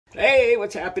Hey,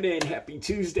 what's happening? Happy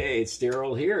Tuesday. It's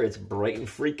Daryl here. It's bright and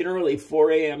freaking early,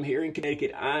 4 a.m. here in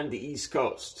Connecticut on the East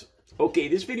Coast. Okay,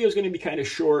 this video is going to be kind of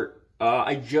short.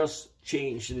 I just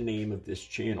changed the name of this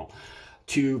channel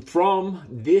from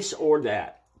This or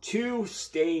That to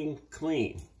Staying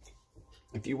Clean.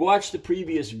 If you watch the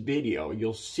previous video,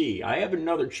 you'll see I have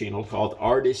another channel called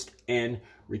Artist and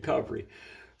Recovery.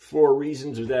 For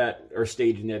reasons that are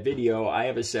stated in that video, I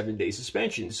have a 7-day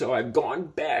suspension. So I've gone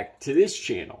back to this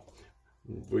channel,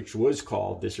 which was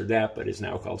called This or That, but is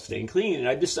now called Staying Clean. And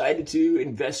I've decided to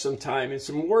invest some time and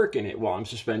some work in it while I'm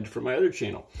suspended from my other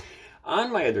channel.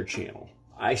 On my other channel,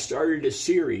 I started a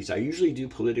series. I usually do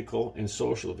political and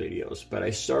social videos, but I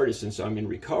started, since I'm in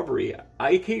recovery,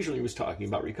 I occasionally was talking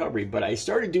about recovery, but I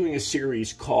started doing a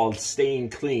series called Staying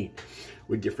Clean,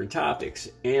 with different topics.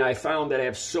 And I found that I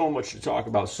have so much to talk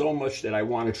about, so much that I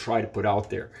want to try to put out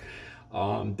there.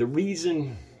 Honestly,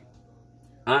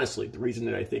 the reason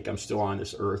that I think I'm still on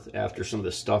this earth after some of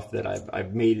the stuff that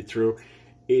I've made it through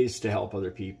is to help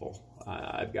other people.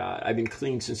 I've been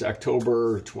clean since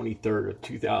October 23rd of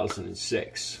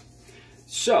 2006.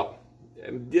 So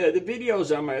the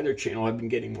videos on my other channel have been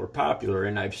getting more popular,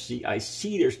 and I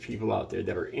see there's people out there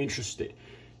that are interested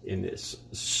in this.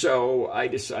 So I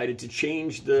decided to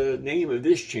change the name of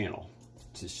this channel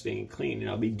to Staying Clean, and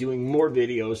I'll be doing more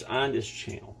videos on this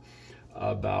channel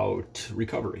about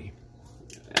recovery.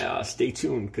 Stay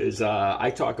tuned, because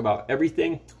I talk about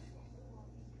everything.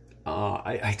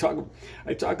 I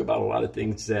talk about a lot of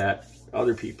things that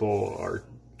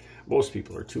most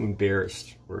people are too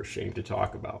embarrassed or ashamed to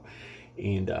talk about.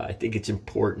 And I think it's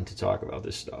important to talk about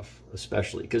this stuff,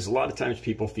 especially because a lot of times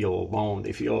people feel alone.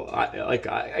 They feel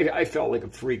I felt like a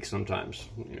freak sometimes,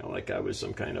 like I was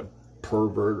some kind of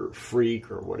pervert or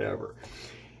freak or whatever.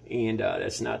 And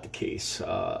that's not the case.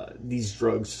 These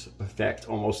drugs affect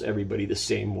almost everybody the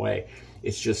same way.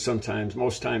 It's just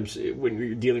most times, when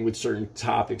you're dealing with certain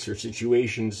topics or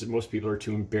situations, most people are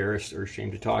too embarrassed or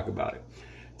ashamed to talk about it.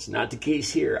 It's not the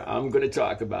case here. I'm going to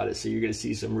talk about it, so you're going to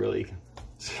see some really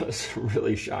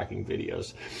shocking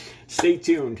videos. Stay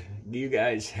tuned. You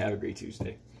guys have a great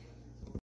Tuesday.